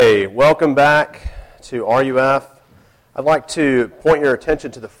Hey, welcome back to RUF. I'd like to point your attention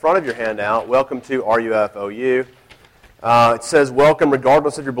to the front of your handout. Welcome to RUF OU. It says, welcome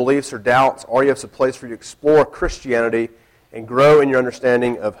regardless of your beliefs or doubts. RUF's a place for you to explore Christianity and grow in your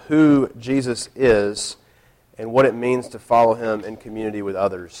understanding of who Jesus is and what it means to follow him in community with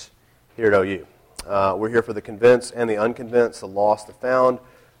others here at OU. We're here for the convinced and the unconvinced, the lost, the found,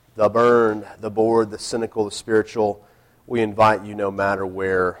 the burned, the bored, the cynical, the spiritual. We invite you no matter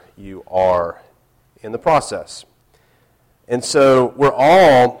where you are in the process. And so we're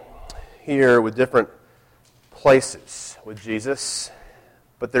all here with different places with Jesus,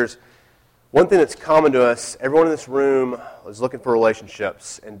 but there's one thing that's common to us. Everyone in this room is looking for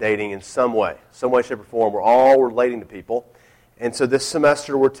relationships and dating in some way, shape, or form. We're all relating to people. And so this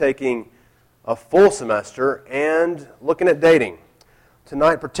semester we're taking a full semester and looking at dating.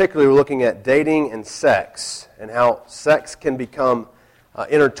 Tonight particularly we're looking at dating and sex and how sex can become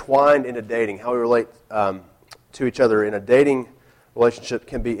intertwined into dating, how we relate to each other in a dating relationship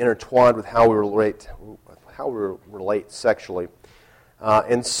can be intertwined with how we relate sexually.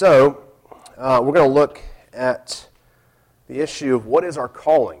 And so we're going to look at the issue of what is our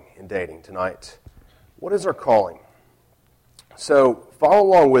calling in dating tonight. What is our calling? So follow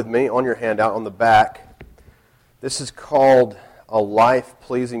along with me on your handout on the back. This is called A Life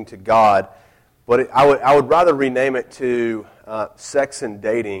Pleasing to God, but I would rather rename it to Sex and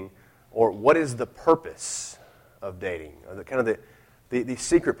Dating, or what is the purpose of dating, or the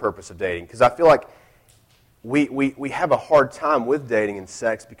secret purpose of dating, because I feel like we have a hard time with dating and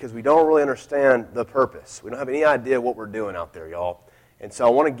sex because we don't really understand the purpose. We don't have any idea what we're doing out there, y'all. And so I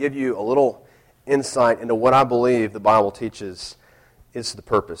want to give you a little insight into what I believe the Bible teaches is the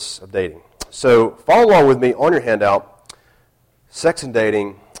purpose of dating. So follow along with me on your handout. Sex and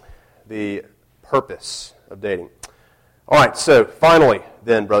dating, the purpose of dating. All right, so finally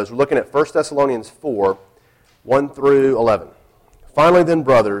then, brothers, we're looking at 1 Thessalonians 4, 1 through 11. Finally then,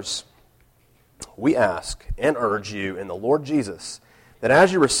 brothers, we ask and urge you in the Lord Jesus that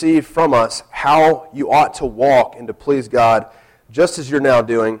as you receive from us how you ought to walk and to please God, just as you're now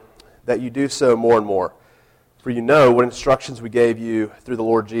doing, that you do so more and more. For you know what instructions we gave you through the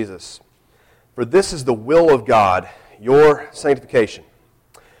Lord Jesus. For this is the will of God, your sanctification,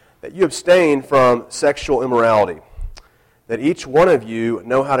 that you abstain from sexual immorality, that each one of you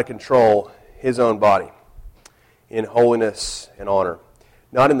know how to control his own body in holiness and honor,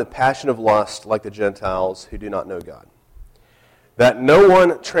 not in the passion of lust like the Gentiles who do not know God. That no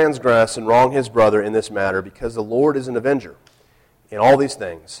one transgress and wrong his brother in this matter, because the Lord is an avenger in all these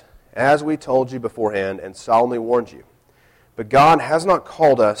things, as we told you beforehand and solemnly warned you. But God has not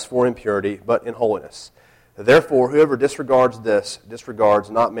called us for impurity, but in holiness. Therefore, whoever disregards this disregards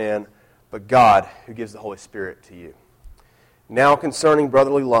not man, but God, who gives the Holy Spirit to you. Now concerning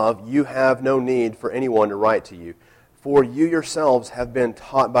brotherly love, you have no need for anyone to write to you, for you yourselves have been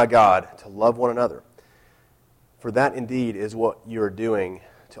taught by God to love one another. For that indeed is what you are doing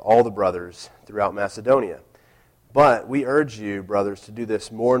to all the brothers throughout Macedonia. But we urge you, brothers, to do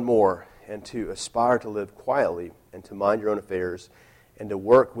this more and more, and to aspire to live quietly, and to mind your own affairs, and to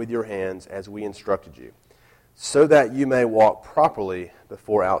work with your hands as we instructed you, so that you may walk properly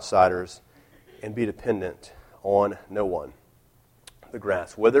before outsiders and be dependent on no one. The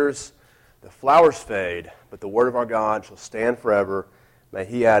grass withers, the flowers fade, but the word of our God shall stand forever. May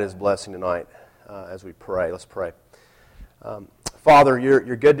he add his blessing tonight as we pray. Let's pray. Father,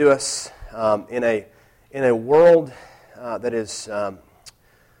 you're good to us in a world that is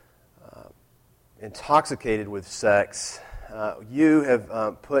intoxicated with sex. You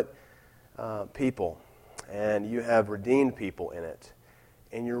have put people, and you have redeemed people in it,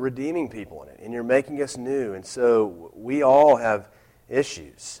 and you're redeeming people in it, and you're making us new. And so we all have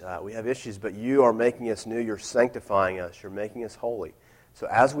issues. We have issues, but you are making us new. You're sanctifying us. You're making us holy. So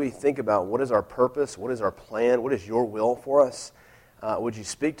as we think about what is our purpose, what is our plan, what is your will for us, would you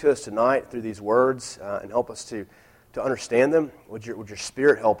speak to us tonight through these words and help us to understand them? Would your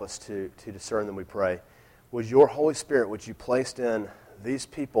Spirit help us to discern them, we pray? Would your Holy Spirit, which you placed in these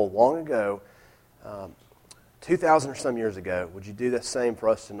people long ago, 2,000 or some years ago, would you do the same for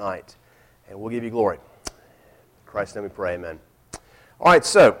us tonight? And we'll give you glory. In Christ's name we pray, amen. All right,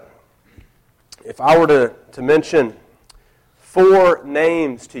 so if I were to mention 4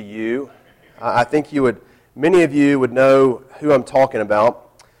 names to you, I think many of you would know who I'm talking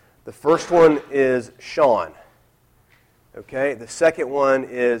about. The first one is Sean. Okay, the second one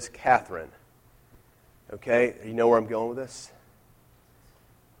is Catherine. Okay, you know where I'm going with this?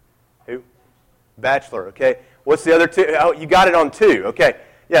 Who? Bachelor, okay. What's the other 2? Oh, you got it on 2. Okay.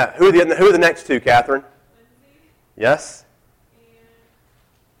 Yeah, who are the next 2, Catherine? Lindsay. Yes?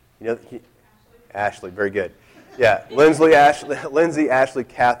 You know, Ashley, very good. Yeah, Lindsay, Ashley,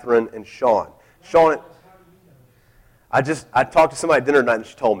 Catherine, and Sean. Sean, I talked to somebody at dinner tonight and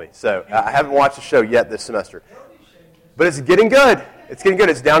she told me. So I haven't watched the show yet this semester. But it's getting good. It's getting good.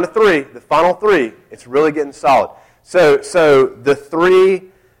 It's down to 3, the final 3. It's really getting solid. So the 3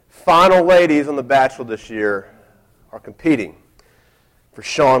 final ladies on The Bachelor this year are competing for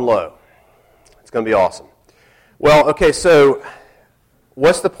Sean Lowe. It's going to be awesome. Well, okay, so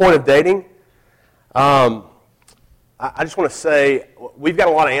what's the point of dating? I just want to say we've got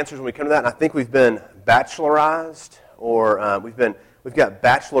a lot of answers when we come to that, and I think we've been bachelorized, or we've got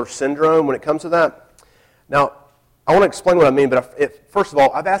bachelor syndrome when it comes to that. Now, I want to explain what I mean, but first of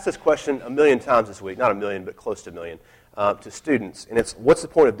all, I've asked this question a million times this week, not a million, but close to a million, to students, and it's, what's the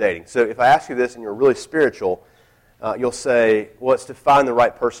point of dating? So if I ask you this and you're really spiritual, you'll say, well, it's to find the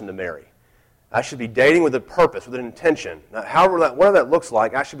right person to marry. I should be dating with a purpose, with an intention. Now, whatever that looks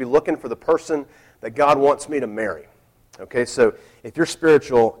like, I should be looking for the person that God wants me to marry. Okay, so if you're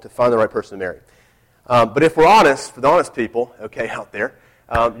spiritual, to find the right person to marry. But if we're honest, for the honest people, okay, out there,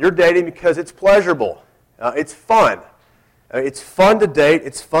 you're dating because it's pleasurable. It's fun. It's fun to date.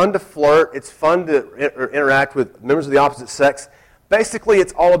 It's fun to flirt. It's fun to interact with members of the opposite sex. Basically,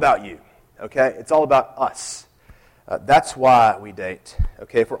 it's all about you. Okay, it's all about us. That's why we date.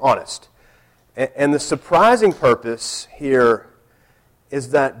 Okay, if we're honest. And the surprising purpose here is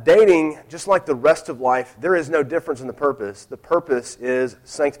that dating, just like the rest of life, there is no difference in the purpose. The purpose is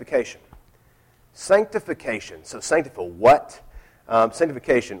sanctification. Sanctification. So sanctify what?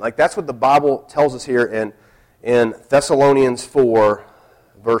 Sanctification. Like that's what the Bible tells us here in Thessalonians 4,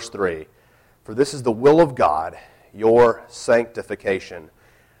 verse 3. For this is the will of God, your sanctification.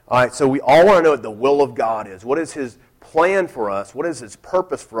 All right, so we all want to know what the will of God is. What is His plan for us? What is His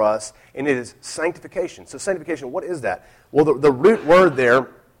purpose for us? And it is sanctification. So sanctification, what is that? Well, the root word there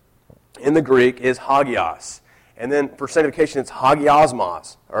in the Greek is hagios. And then for sanctification, it's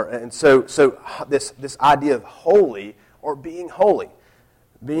hagiosmos. And so this idea of holy or being holy,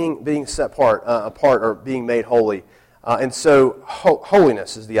 being set apart or being made holy. And so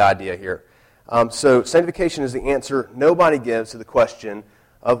holiness is the idea here. So sanctification is the answer nobody gives to the question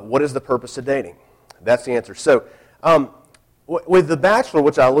of what is the purpose of dating. That's the answer. So with The Bachelor,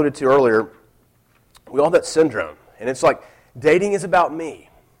 which I alluded to earlier, we all have that syndrome. And it's like, dating is about me.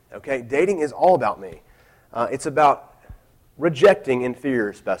 Okay? Dating is all about me. It's about rejecting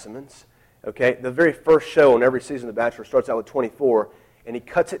inferior specimens. Okay? The very first show on every season of The Bachelor starts out with 24, and he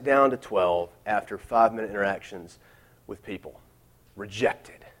cuts it down to 12 after 5-minute interactions with people.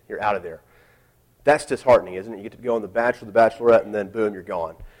 Rejected. You're out of there. That's disheartening, isn't it? You get to go on The Bachelor, The Bachelorette, and then boom, you're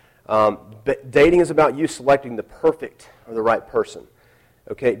gone. But dating is about you selecting the perfect or the right person.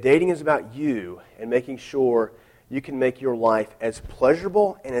 Okay? Dating is about you and making sure you can make your life as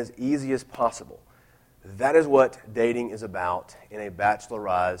pleasurable and as easy as possible. That is what dating is about in a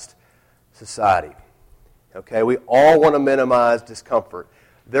bachelorized society. Okay? We all want to minimize discomfort.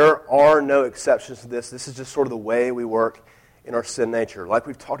 There are no exceptions to this. This is just sort of the way we work in our sin nature. Like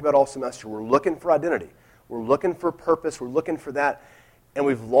we've talked about all semester, we're looking for identity. We're looking for purpose. We're looking for that. And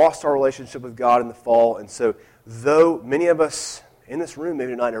we've lost our relationship with God in the fall. And so though many of us in this room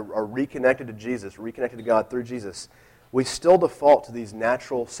maybe tonight are reconnected to Jesus, reconnected to God through Jesus, we still default to these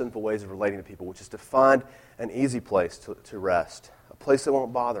natural, sinful ways of relating to people, which is to find an easy place to rest, a place that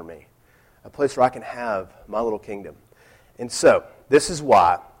won't bother me, a place where I can have my little kingdom. And so this is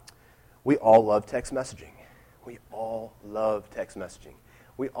why we all love text messaging. We all love text messaging.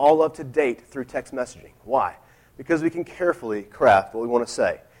 We all love to date through text messaging. Why? Because we can carefully craft what we want to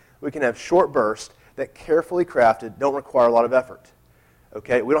say. We can have short bursts that carefully crafted don't require a lot of effort.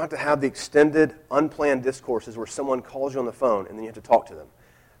 Okay? We don't have to have the extended, unplanned discourses where someone calls you on the phone and then you have to talk to them.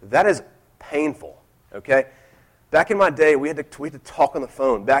 That is painful. Okay? Back in my day, we had to talk on the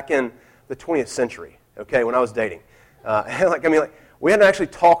phone. Back in the 20th century, okay, when I was dating. We had to actually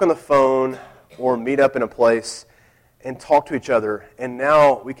talk on the phone or meet up in a place and talk to each other. And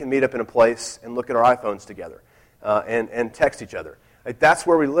now we can meet up in a place and look at our iPhones together and text each other. Like, that's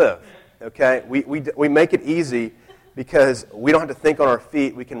where we live. Okay, we make it easy because we don't have to think on our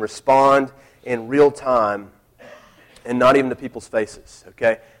feet. We can respond in real time and not even to people's faces.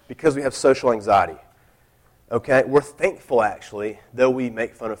 Okay, because we have social anxiety. Okay, we're thankful actually, though we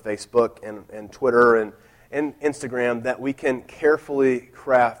make fun of Facebook and Twitter and Instagram, that we can carefully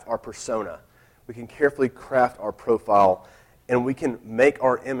craft our persona. We can carefully craft our profile, and we can make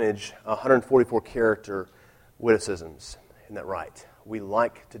our image 144 character witticisms. Isn't that right? We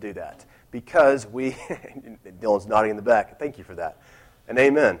like to do that because Dylan's nodding in the back. Thank you for that. And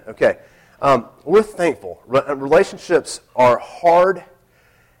amen. Okay. We're thankful. Relationships are hard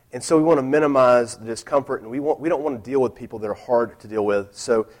And so we want to minimize the discomfort, and we don't want to deal with people that are hard to deal with.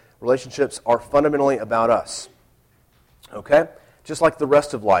 So relationships are fundamentally about us. Okay? Just like the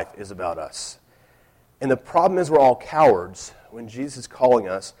rest of life is about us. And the problem is we're all cowards when Jesus is calling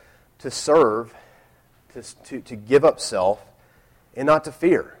us to serve, to give up self, and not to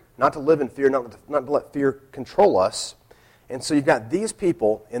fear. Not to live in fear, not to let fear control us. And so you've got these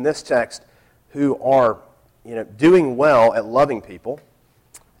people in this text who are, doing well at loving people,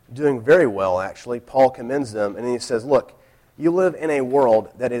 doing very well, actually. Paul commends them, and then he says, look, you live in a world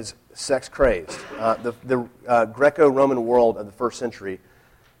that is sex-crazed. The Greco-Roman world of the first century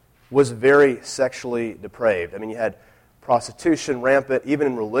was very sexually depraved. I mean, you had prostitution rampant. Even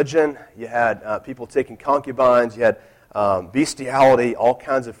in religion, you had people taking concubines. You had bestiality, all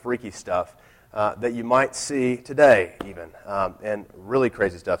kinds of freaky stuff that you might see today even, and really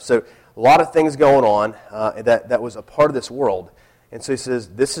crazy stuff. So a lot of things going on that was a part of this world. And so he says,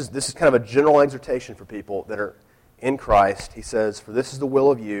 this is kind of a general exhortation for people that are in Christ. He says, for this is the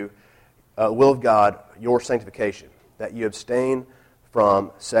will of you, will of God, your sanctification, that you abstain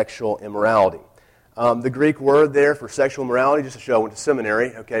from sexual immorality. The Greek word there for sexual immorality, just to show I went to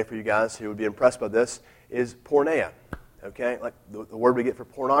seminary, okay, for you guys who would be impressed by this, is porneia, okay, like the word we get for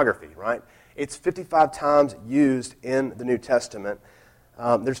pornography, right? It's 55 times used in the New Testament.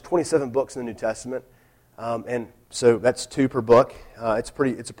 There's 27 books in the New Testament, and so that's 2 per book. It's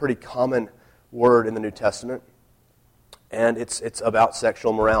a pretty common word in the New Testament, and it's about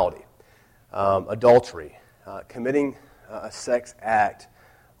sexual morality, adultery, committing a sex act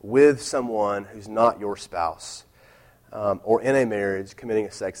with someone who's not your spouse, or in a marriage, committing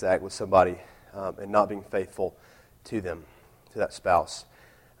a sex act with somebody and not being faithful to them, to that spouse.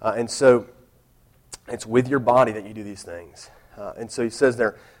 And so it's with your body that you do these things. And so he says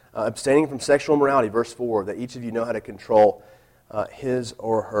there, abstaining from sexual immorality, verse 4, that each of you know how to control his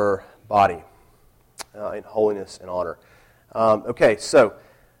or her body in holiness and honor. Okay, so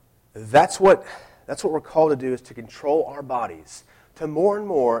that's what we're called to do, is to control our bodies, to more and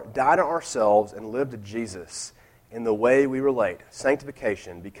more die to ourselves and live to Jesus in the way we relate.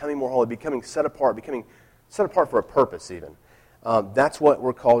 Sanctification, becoming more holy, becoming set apart for a purpose even. That's what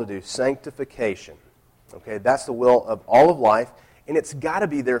we're called to do, sanctification. Okay, that's the will of all of life, and it's got to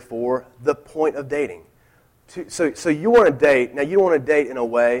be, therefore, the point of dating. So you want to date. Now, you don't want to date in a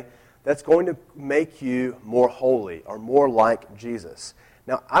way that's going to make you more holy or more like Jesus.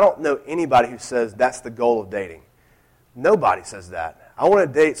 Now, I don't know anybody who says that's the goal of dating. Nobody says that. I want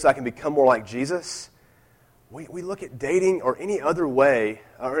to date so I can become more like Jesus. We look at dating or any other way,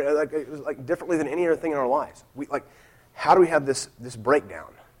 or like differently than any other thing in our lives. How do we have this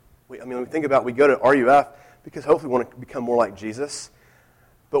breakdown? We think about, we go to RUF because hopefully we want to become more like Jesus.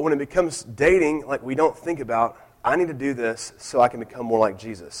 But when it becomes dating, we don't think about, I need to do this so I can become more like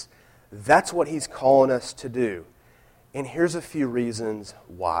Jesus. That's what he's calling us to do. And here's a few reasons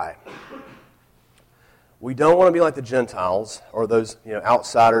why. We don't want to be like the Gentiles or those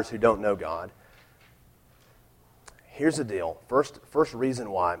outsiders who don't know God. Here's the deal. First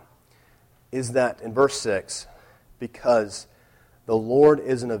reason why is that in verse 6, because the Lord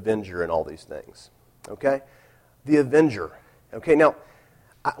is an avenger in all these things. Okay? The avenger. Okay, now,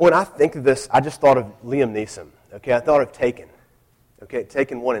 when I think of this, I just thought of Liam Neeson. Okay, I thought of Taken. Okay,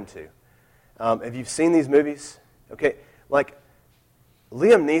 Taken 1 and 2. Have you seen these movies? Okay, Liam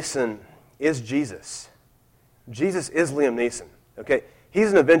Neeson is Jesus. Jesus is Liam Neeson. Okay,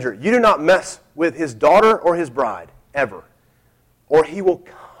 he's an avenger. You do not mess with his daughter or his bride, ever. Or he will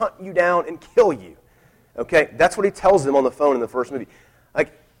hunt you down and kill you. Okay, that's what he tells them on the phone in the first movie.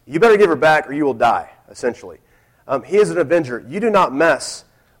 You better give her back or you will die, essentially. He is an avenger. You do not mess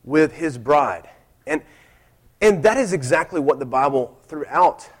with his bride. And that is exactly what the Bible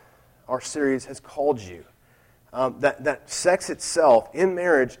throughout our series has called you. That sex itself in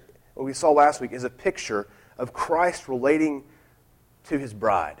marriage, what we saw last week, is a picture of Christ relating to his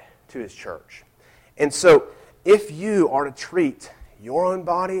bride, to his church. And so if you are to treat your own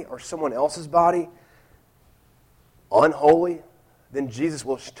body or someone else's body unholy, then Jesus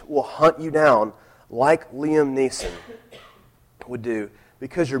will hunt you down like Liam Neeson would do,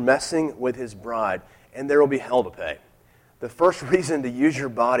 because you're messing with his bride, and there will be hell to pay. The first reason to use your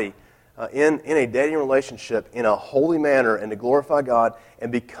body in a dating relationship in a holy manner and to glorify God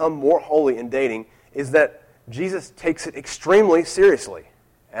and become more holy in dating is that Jesus takes it extremely seriously,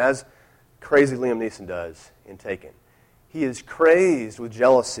 as crazy Liam Neeson does in Taken. He is crazed with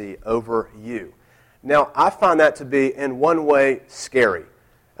jealousy over you. Now, I find that to be, in one way, scary,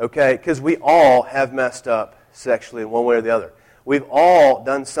 okay? Because we all have messed up sexually in one way or the other. We've all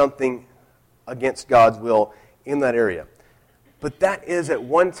done something against God's will in that area. But that is at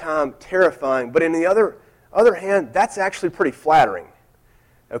one time terrifying. But in the other hand, that's actually pretty flattering.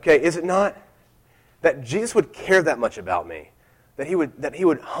 Okay, is it not? That Jesus would care that much about me. That he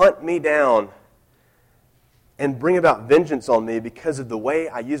would hunt me down and bring about vengeance on me because of the way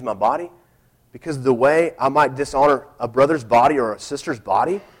I use my body, because of the way I might dishonor a brother's body or a sister's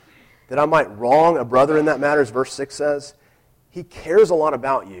body, that I might wrong a brother in that matter, as verse 6 says. He cares a lot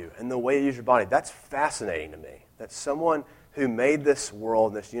about you and the way you use your body. That's fascinating to me, that someone who made this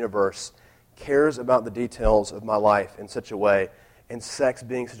world, this universe, cares about the details of my life in such a way, and sex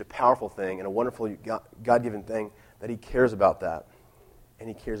being such a powerful thing and a wonderful God-given thing, that he cares about that, and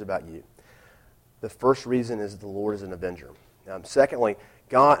he cares about you. The first reason is the Lord is an avenger. Secondly,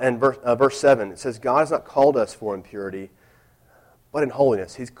 God, and verse 7, it says, God has not called us for impurity, but in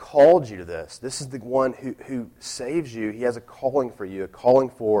holiness. He's called you to this. This is the one who saves you. He has a calling for you, a calling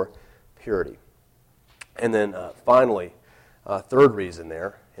for purity. And then finally, third reason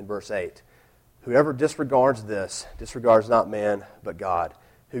there in verse 8, whoever disregards this disregards not man, but God,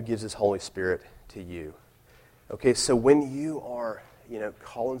 who gives his Holy Spirit to you. Okay, so when you are,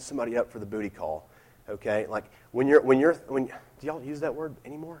 calling somebody up for the booty call, okay, like when do y'all use that word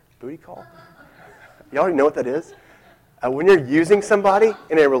anymore? Booty call? Y'all already know what that is? When you're using somebody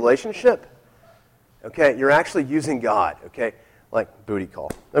in a relationship, okay, you're actually using God, okay, like booty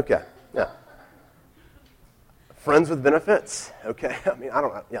call, okay, yeah. Friends with benefits, okay, I mean, I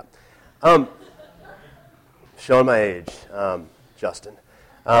don't know, yeah. Showing my age, Justin.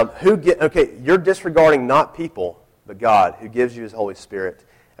 You're disregarding not people, but God, who gives you his Holy Spirit.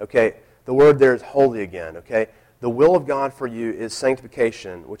 Okay, the word there is holy again, okay? The will of God for you is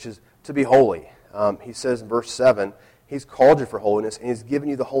sanctification, which is to be holy. He says in verse 7, he's called you for holiness, and he's given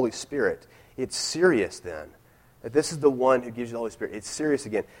you the Holy Spirit. It's serious then, that this is the one who gives you the Holy Spirit. It's serious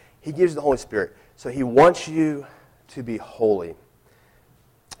again. He gives you the Holy Spirit. So he wants you to be holy.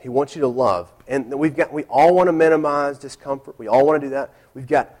 He wants you to love. And we all want to minimize discomfort. We all want to do that. We've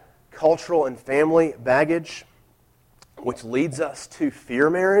got cultural and family baggage, which leads us to fear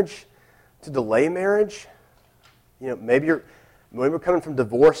marriage, to delay marriage. Maybe we're coming from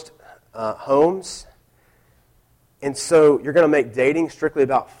divorced homes, and so you're going to make dating strictly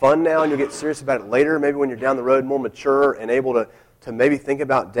about fun now, and you'll get serious about it later. Maybe when you're down the road, more mature and able to maybe think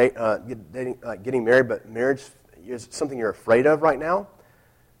about getting married, but marriage is something you're afraid of right now.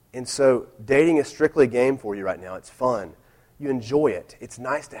 And so dating is strictly a game for you right now. It's fun. You enjoy it. It's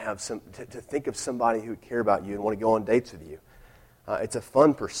nice to have to think of somebody who would care about you and want to go on dates with you. It's a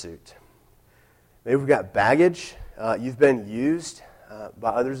fun pursuit. Maybe we've got baggage. You've been used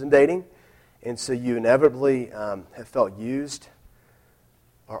by others in dating, and so you inevitably have felt used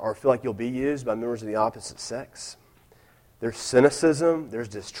or feel like you'll be used by members of the opposite sex. There's cynicism. There's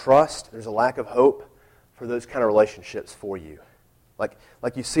distrust. There's a lack of hope for those kind of relationships for you.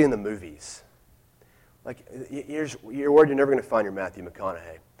 Like you see in the movies. Like, you're worried you're never going to find your Matthew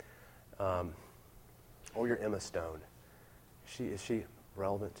McConaughey. Or your Emma Stone. Is she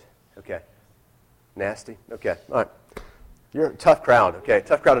relevant? Okay. Nasty? Okay. All right. You're a tough crowd. Okay.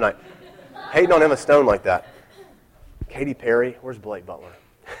 Tough crowd tonight. Hating on Emma Stone like that. Katy Perry. Where's Blake Butler?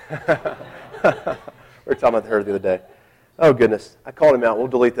 We were talking about her the other day. Oh, goodness. I called him out. We'll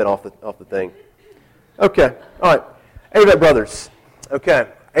delete that off the thing. Okay. All right. Avett Brothers. Okay.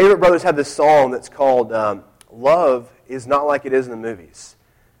 Avett Brothers have this song that's called Love is Not Like It Is in the Movies.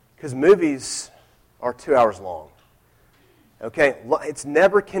 Because movies are 2 hours long. Okay? It's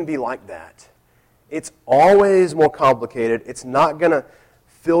never can be like that. It's always more complicated. It's not going to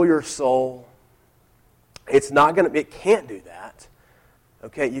fill your soul. It can't do that.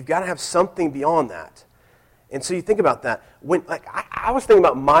 Okay? You've got to have something beyond that. And so you think about that. I was thinking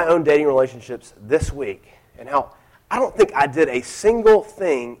about my own dating relationships this week and how I don't think I did a single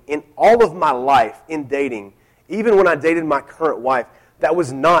thing in all of my life in dating, even when I dated my current wife, that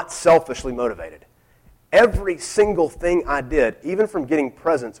was not selfishly motivated. Every single thing I did, even from getting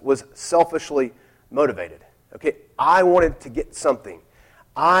presents, was selfishly motivated. Okay, I wanted to get something.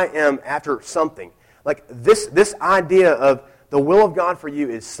 I am after something. Like this idea of the will of God for you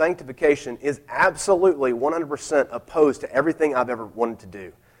is sanctification is absolutely 100% opposed to everything I've ever wanted to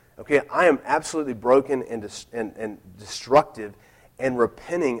do. Okay, I am absolutely broken and destructive and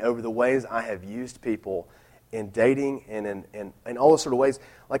repenting over the ways I have used people in dating and in all those sort of ways.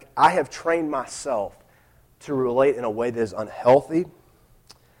 Like, I have trained myself to relate in a way that is unhealthy,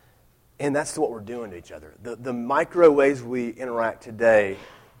 and that's what we're doing to each other. The micro ways we interact today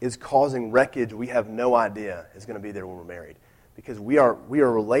is causing wreckage we have no idea is going to be there when we're married. Because we are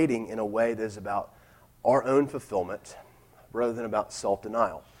relating in a way that is about our own fulfillment rather than about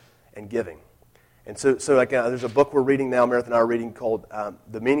self-denial and giving. And so there's a book we're reading now, Meredith and I are reading, called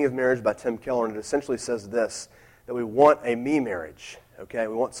The Meaning of Marriage by Tim Keller, and it essentially says this, that we want a me marriage, okay?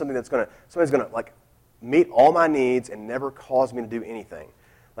 We want something somebody's going to like meet all my needs and never cause me to do anything.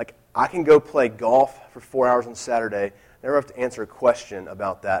 Like, I can go play golf for 4 hours on Saturday, never have to answer a question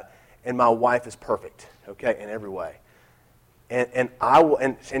about that, and my wife is perfect, okay, in every way. And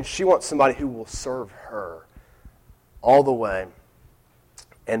she wants somebody who will serve her all the way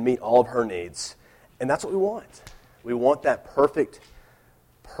and meet all of her needs. And that's what we want. We want that perfect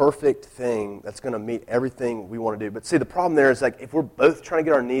thing that's going to meet everything we want to do. But see, the problem there is, like, if we're both trying to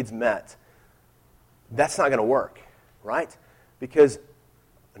get our needs met, that's not going to work, right? Because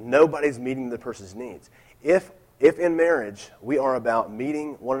nobody's meeting the person's needs. If in marriage we are about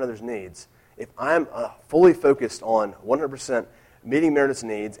meeting one another's needs, if I'm fully focused on 100% meeting Meredith's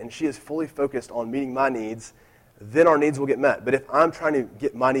needs and she is fully focused on meeting my needs, then our needs will get met. But if I'm trying to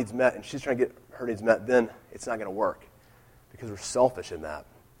get my needs met and she's trying to get her needs met, then it's not going to work because we're selfish in that.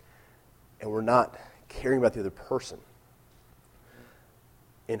 And we're not caring about the other person.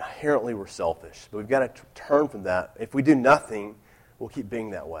 Inherently, we're selfish. But we've got to turn from that. If we do nothing, we'll keep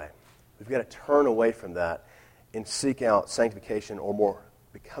being that way. We've got to turn away from that and seek out sanctification or more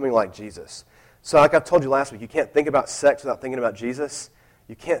becoming like Jesus. So like I've told you last week, you can't think about sex without thinking about Jesus.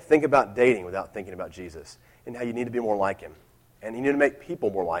 You can't think about dating without thinking about Jesus and how you need to be more like him. And you need to make people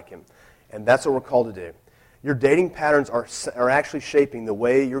more like him. And that's what we're called to do. Your dating patterns are actually shaping the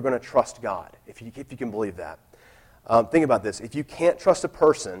way you're going to trust God, if you can believe that. Think about this. If you can't trust a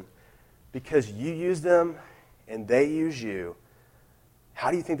person because you use them and they use you,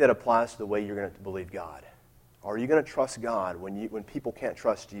 how do you think that applies to the way you're going to believe God? Are you going to trust God when people can't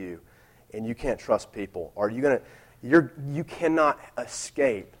trust you and you can't trust people? Are you going to? You cannot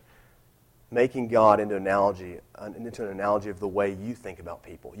escape making God into an analogy of the way you think about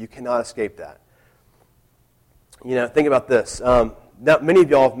people. You cannot escape that. You know, think about this. Now, many of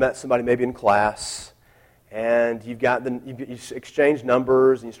y'all have met somebody maybe in class, and you exchanged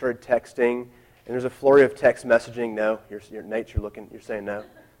numbers and you started texting, and there's a flurry of text messaging. No, Nate, you're saying no.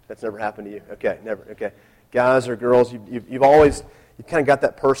 That's never happened to you. Okay, never. Okay, guys or girls, you've kind of got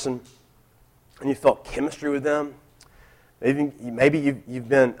that person, and you felt chemistry with them. Maybe you've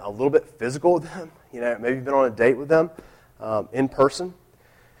been a little bit physical with them. You know, maybe you've been on a date with them in person.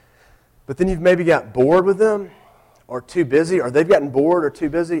 But then you've maybe got bored with them or too busy, or they've gotten bored or too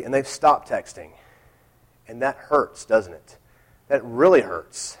busy, and they've stopped texting. And that hurts, doesn't it? That really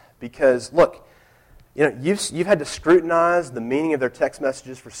hurts. Because, look, you know, you've had to scrutinize the meaning of their text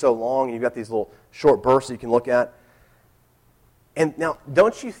messages for so long, and you've got these little short bursts that you can look at. And now,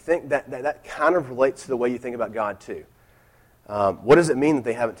 don't you think that kind of relates to the way you think about God, too? What does it mean that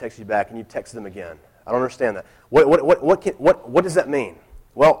they haven't texted you back and you text them again? I don't understand that. What does that mean?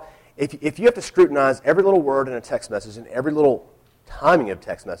 Well, if you have to scrutinize every little word in a text message and every little timing of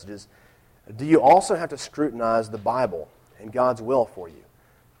text messages, do you also have to scrutinize the Bible and God's will for you?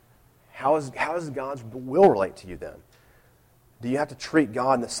 How does God's will relate to you then? Do you have to treat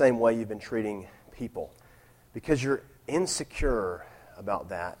God in the same way you've been treating people? Because you're insecure about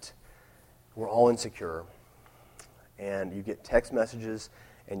that. We're all insecure. And you get text messages,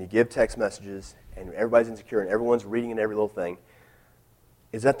 and you give text messages, and everybody's insecure, and everyone's reading in every little thing.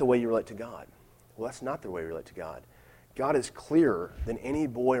 Is that the way you relate to God? Well, that's not the way you relate to God. God is clearer than any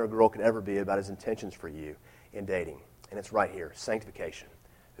boy or girl could ever be about his intentions for you in dating. And it's right here, sanctification.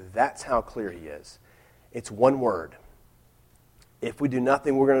 That's how clear he is. It's one word. If we do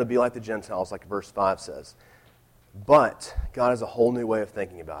nothing, we're going to be like the Gentiles, like verse 5 says. But God has a whole new way of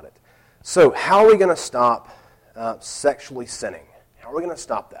thinking about it. So how are we going to stop sexually sinning? How are we going to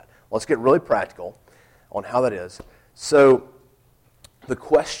stop that? Let's get really practical on how that is. So the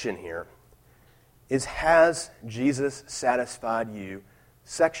question here is, has Jesus satisfied you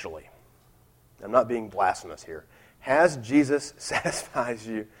sexually? I'm not being blasphemous here. Has Jesus satisfied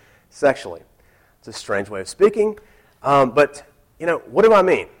you sexually? It's a strange way of speaking, but you know, what do I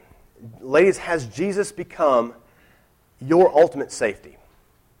mean? Ladies, has Jesus become your ultimate safety?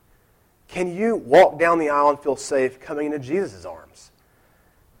 Can you walk down the aisle and feel safe coming into Jesus' arms?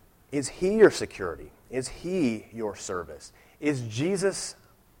 Is he your security? Is he your service? Is Jesus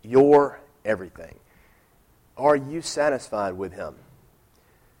your everything? Are you satisfied with him?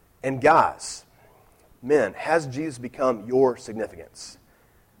 And guys, men, has Jesus become your significance?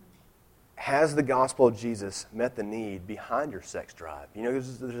 Has the gospel of Jesus met the need behind your sex drive? You know,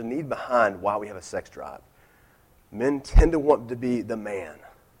 there's a need behind why we have a sex drive. Men tend to want to be the man,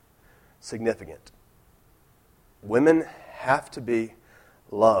 significant. Women have to be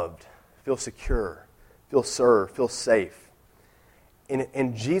loved, feel secure, feel served, feel safe.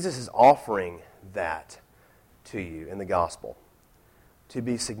 And Jesus is offering that to you in the gospel, to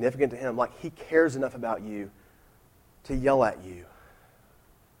be significant to him, like he cares enough about you to yell at you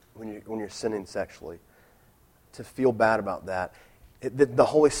when you're sinning sexually, to feel bad about that. The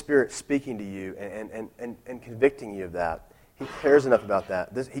Holy Spirit speaking to you and convicting you of that. He cares enough about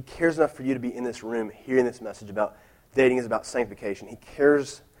that. He cares enough for you to be in this room hearing this message about dating is about sanctification. He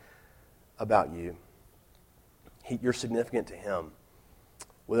cares about you. You're significant to him.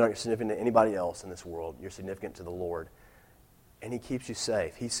 Whether or not you're significant to anybody else in this world, you're significant to the Lord. And he keeps you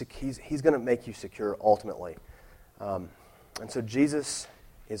safe. He's going to make you secure ultimately. And so Jesus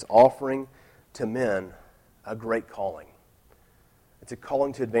is offering to men a great calling. It's a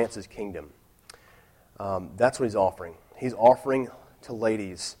calling to advance his kingdom. That's what he's offering. He's offering to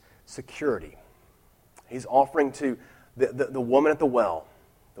ladies security. He's offering to the woman at the well,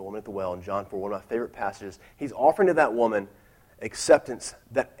 in John 4, one of my favorite passages. He's offering to that woman acceptance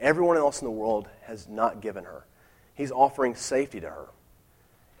that everyone else in the world has not given her. He's offering safety to her.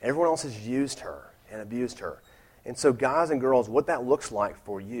 Everyone else has used her and abused her. And so guys and girls, what that looks like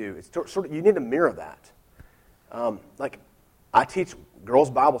for you, it's sort of, you need to mirror that. Like I teach girls'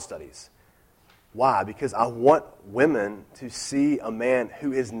 Bible studies. Why? Because I want women to see a man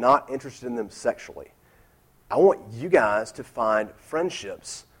who is not interested in them sexually. I want you guys to find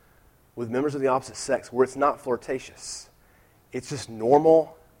friendships with members of the opposite sex where it's not flirtatious. It's just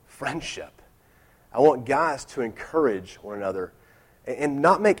normal friendship. I want guys to encourage one another and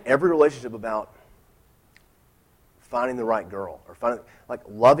not make every relationship about finding the right girl or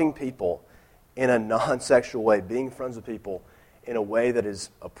loving people in a non-sexual way, being friends with people in a way that is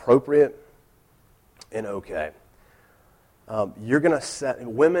appropriate and okay. You're going to set,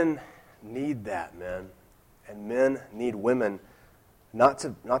 and women need that, men. And men need women not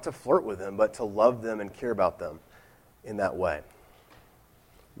to flirt with them, but to love them and care about them in that way.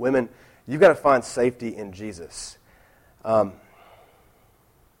 Women, you've got to find safety in Jesus.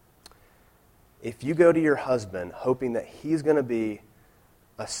 If you go to your hoping that he's going to be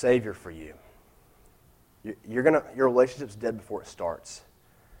a savior for you, your relationship's dead before it starts.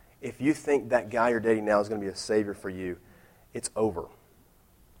 If you think that guy you're dating now is going to be a savior for you, it's over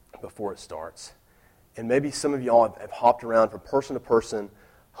before it starts. And maybe some of y'all have hopped around from person to person,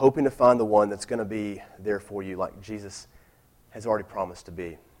 hoping to find the one that's going to be there for you like Jesus has already promised to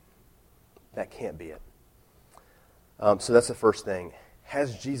be. That can't be it. So that's the first thing.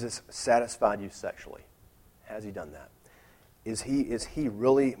 Has Jesus satisfied you sexually? Has he done that? Is he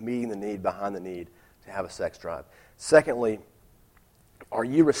really meeting the need behind the need to have a sex drive? Secondly, are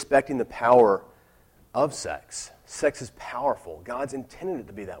you respecting the power of sex? Sex is powerful. God's intended it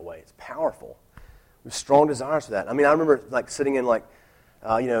to be that way. It's powerful. We have strong desires for that. I mean, I remember sitting in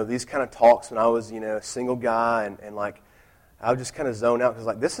these kind of talks when I was a single guy, and I would just kind of zone out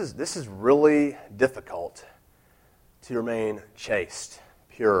because this is really difficult to remain chaste,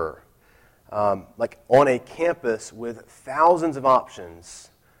 pure. On a campus with thousands of options,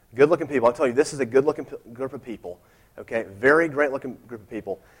 good-looking people. I'll tell you, this is a good-looking group of people. Okay, very great-looking group of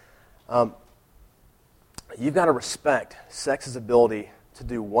people. You've got to respect sex's ability to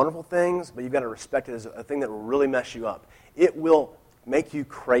do wonderful things, but you've got to respect it as a thing that will really mess you up. It will make you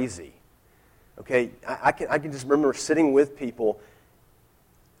crazy. Okay, I can just remember sitting with people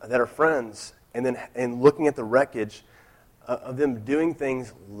that are friends and looking at the wreckage of them doing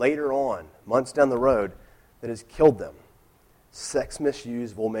things later on, months down the road, that has killed them. Sex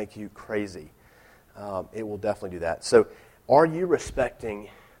misuse will make you crazy. It will definitely do that. So are you respecting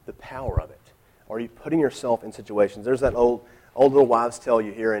the power of it? Are you putting yourself in situations? There's that old little wives' tale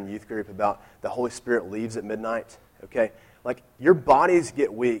you hear in youth group about the Holy Spirit leaves at midnight. Okay? Your bodies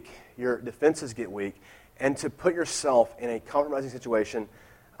get weak, your defenses get weak, and to put yourself in a compromising situation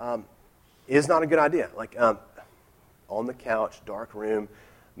is not a good idea. On the couch, dark room,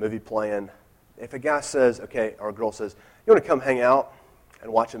 movie playing. If a guy says, okay, or a girl says, you want to come hang out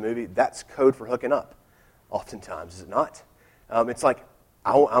and watch a movie, that's code for hooking up, oftentimes, is it not? It's like,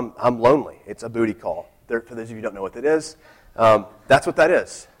 I'm lonely. It's a booty call. For those of you who don't know what that is, that's what that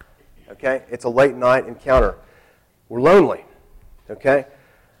is. Okay? It's a late night encounter. We're lonely. Okay?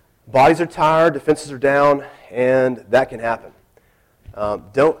 Bodies are tired, defenses are down, and that can happen.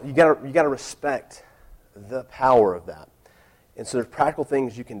 You gotta respect the power of that. And so there's practical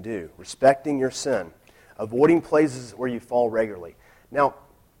things you can do. Respecting your sin. Avoiding places where you fall regularly. Now,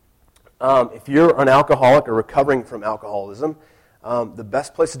 if you're an alcoholic or recovering from alcoholism, the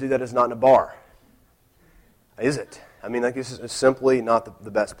best place to do that is not in a bar. Is it? I mean, this is simply not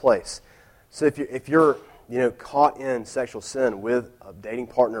the best place. So if you're caught in sexual sin with a dating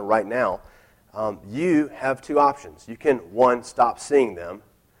partner right now, you have two options. You can, one, stop seeing them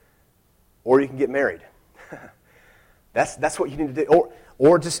or you can get married. That's what you need to do.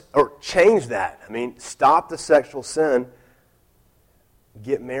 Or change that. I mean, stop the sexual sin.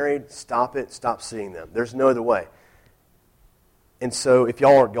 Get married, stop it, stop seeing them. There's no other way. And so if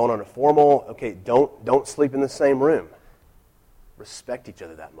y'all are going on a formal, okay, don't sleep in the same room. Respect each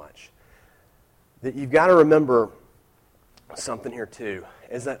other that much. That you've got to remember something here too,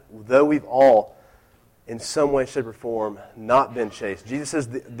 is that though we've all, in some way, shape, or form, not been chaste, Jesus says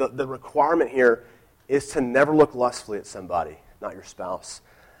the requirement here is to never look lustfully at somebody, not your spouse.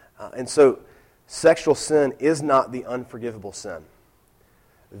 And so sexual sin is not the unforgivable sin.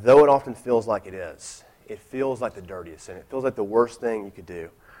 Though it often feels like it is. It feels like the dirtiest sin. It feels like the worst thing you could do.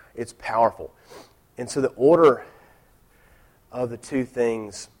 It's powerful. And so the order of the two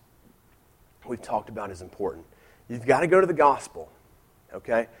things we've talked about is important. You've got to go to the gospel,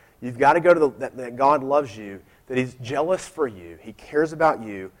 okay? You've got to go to that God loves you, that He's jealous for you, He cares about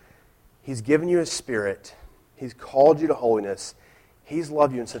you, He's given you His Spirit, He's called you to holiness, He's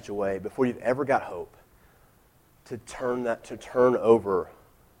loved you in such a way before you've ever got hope to turn over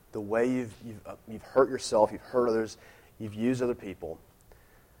the way you've hurt yourself, you've hurt others, you've used other people.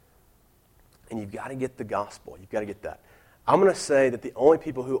 And you've got to get the gospel. You've got to get that. I'm going to say that the only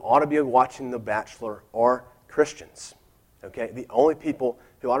people who ought to be watching The Bachelor are Christians. Okay? The only people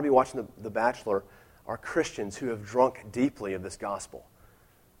who ought to be watching The Bachelor are Christians who have drunk deeply of this gospel,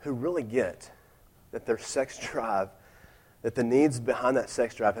 who really get that their sex drive, that the needs behind that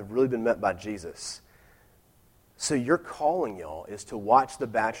sex drive have really been met by Jesus. So your calling, y'all, is to watch The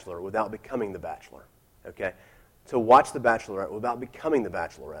Bachelor without becoming The Bachelor, okay? To watch The Bachelorette without becoming The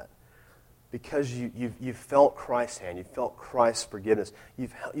Bachelorette, because you've felt Christ's hand, you've felt Christ's forgiveness,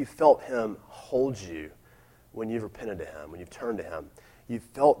 you've felt Him hold you when you've repented to Him, when you've turned to Him. You've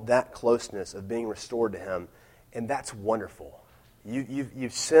felt that closeness of being restored to Him, and that's wonderful.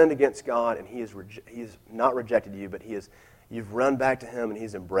 You've sinned against God, and He has not rejected you, but you've run back to Him, and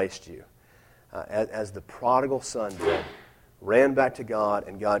He's embraced you. As the prodigal son did, ran back to God,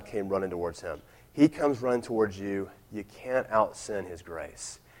 and God came running towards him. He comes running towards you. You can't out-sin His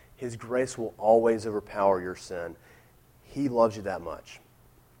grace. His grace will always overpower your sin. He loves you that much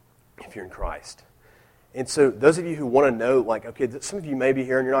if you're in Christ. And so those of you who want to know, like, okay, some of you may be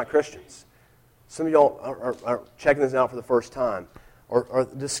here and you're not Christians. Some of y'all are checking this out for the first time or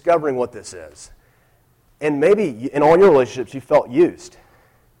discovering what this is. And maybe in all your relationships you felt used,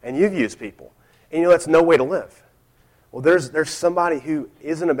 and you've used people. And that's no way to live. Well, there's somebody who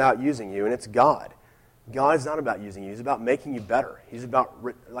isn't about using you, and it's God. God is not about using you. He's about making you better. He's about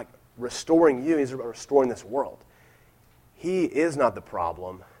restoring you. He's about restoring this world. He is not the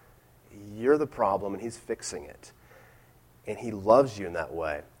problem. You're the problem, and He's fixing it. And He loves you in that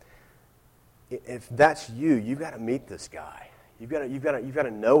way. If that's you, you've got to meet this guy. You've got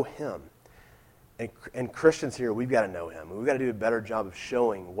to know Him. And Christians here, we've got to know Him. We've got to do a better job of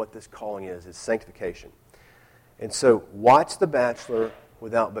showing what this calling is sanctification. And so watch The Bachelor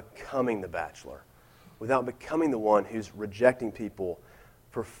without becoming The Bachelor, without becoming the one who's rejecting people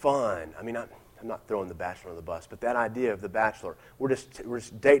for fun. I mean, I'm not throwing The Bachelor on the bus, but that idea of The Bachelor, we're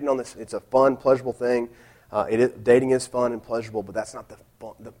just dating on this. It's a fun, pleasurable thing. Dating is fun and pleasurable, but that's not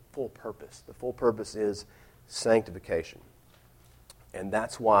the full purpose. The full purpose is sanctification. And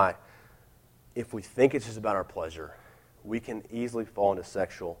that's why, if we think it's just about our pleasure, we can easily fall into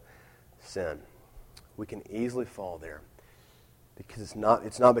sexual sin. We can easily fall there because it's not.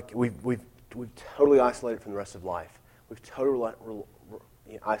 We've totally isolated from the rest of life. We've totally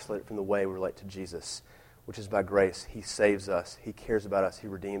isolated from the way we relate to Jesus, which is by grace. He saves us. He cares about us. He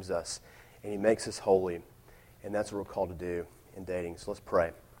redeems us, and He makes us holy. And that's what we're called to do in dating. So let's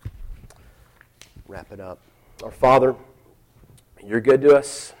pray. Wrap it up. Our Father, You're good to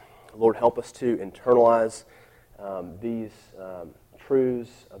us. Lord, help us to internalize these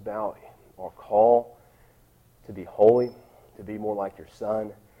truths about our call to be holy, to be more like Your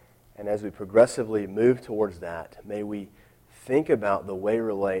Son. And as we progressively move towards that, may we think about the way we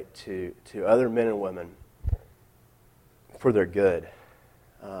relate to other men and women for their good,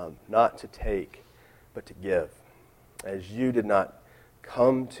 not to take, but to give. As You did not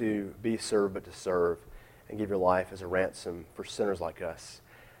come to be served, but to serve, and give Your life as a ransom for sinners like us.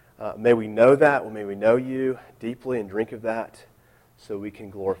 May we know that. May we know You deeply and drink of that so we can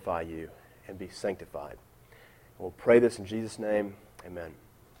glorify You and be sanctified. And we'll pray this in Jesus' name. Amen.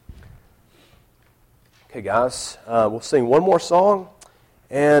 Okay, guys, we'll sing one more song.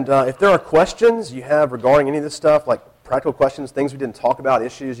 And if there are questions you have regarding any of this stuff, like practical questions, things we didn't talk about,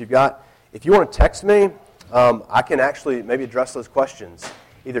 issues you've got, if you want to text me, I can actually maybe address those questions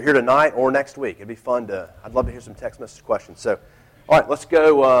either here tonight or next week. It'd be fun I'd love to hear some text message questions. So All right, let's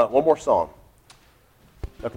go one more song.